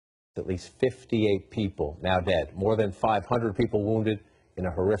At least 58 people now dead, more than 500 people wounded in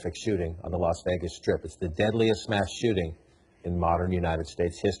a horrific shooting on the Las Vegas Strip. It's the deadliest mass shooting in modern United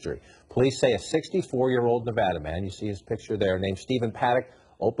States history. Police say a 64-year-old Nevada man, you see his picture there, named Stephen Paddock,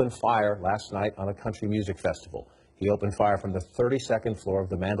 opened fire last night on a country music festival. He opened fire from the 32nd floor of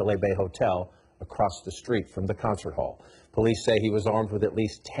the Mandalay Bay Hotel across the street from the concert hall. Police say he was armed with at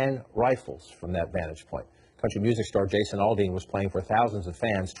least 10 rifles from that vantage point. Country music star Jason Aldean was playing for thousands of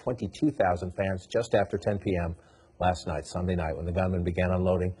fans, 22,000 fans, just after 10 p.m. last night, Sunday night, when the gunman began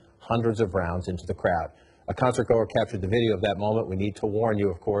unloading hundreds of rounds into the crowd. A concertgoer captured the video of that moment. We need to warn you,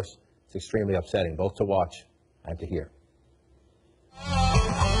 of course, it's extremely upsetting, both to watch and to hear.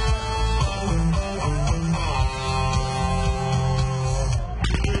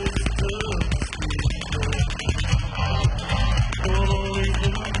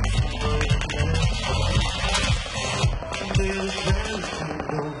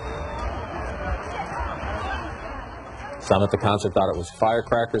 Some at the concert thought it was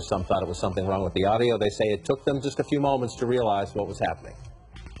firecrackers. Some thought it was something wrong with the audio. They say it took them just a few moments to realize what was happening.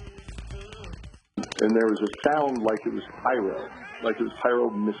 And there was a sound like it was pyro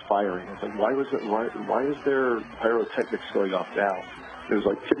misfiring. I was like, why is there pyrotechnics going off now? It was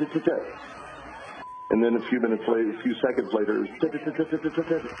like tick-tick-tick. And then a few seconds later, it was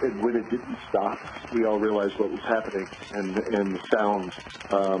and when it didn't stop, we all realized what was happening. And the sound,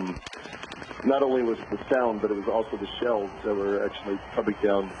 not only was it the sound, but it was also the shells that were actually coming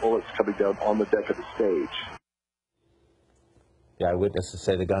down, bullets coming down on the deck of the stage. The eyewitnesses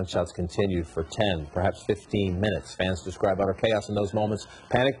say the gunshots continued for 10, perhaps 15 minutes. Fans describe utter chaos in those moments.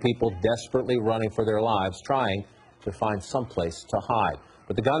 Panicked people desperately running for their lives, trying to find someplace to hide.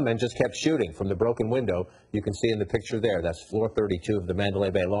 But the gunman just kept shooting from the broken window. You can see in the picture there, that's floor 32 of the Mandalay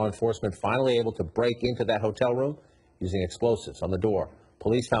Bay. Law enforcement finally able to break into that hotel room using explosives on the door.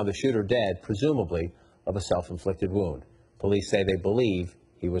 Police found the shooter dead, presumably of a self-inflicted wound. Police say they believe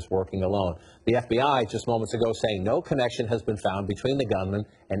he was working alone. The FBI just moments ago saying no connection has been found between the gunman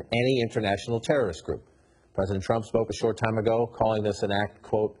and any international terrorist group. President Trump spoke a short time ago, calling this an act,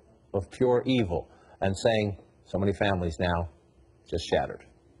 quote, of pure evil, and saying so many families now just shattered.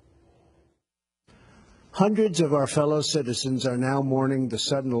 Hundreds of our fellow citizens are now mourning the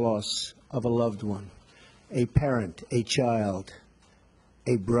sudden loss of a loved one, a parent, a child,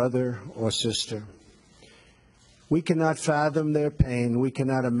 a brother or sister. We cannot fathom their pain. We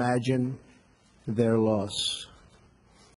cannot imagine their loss.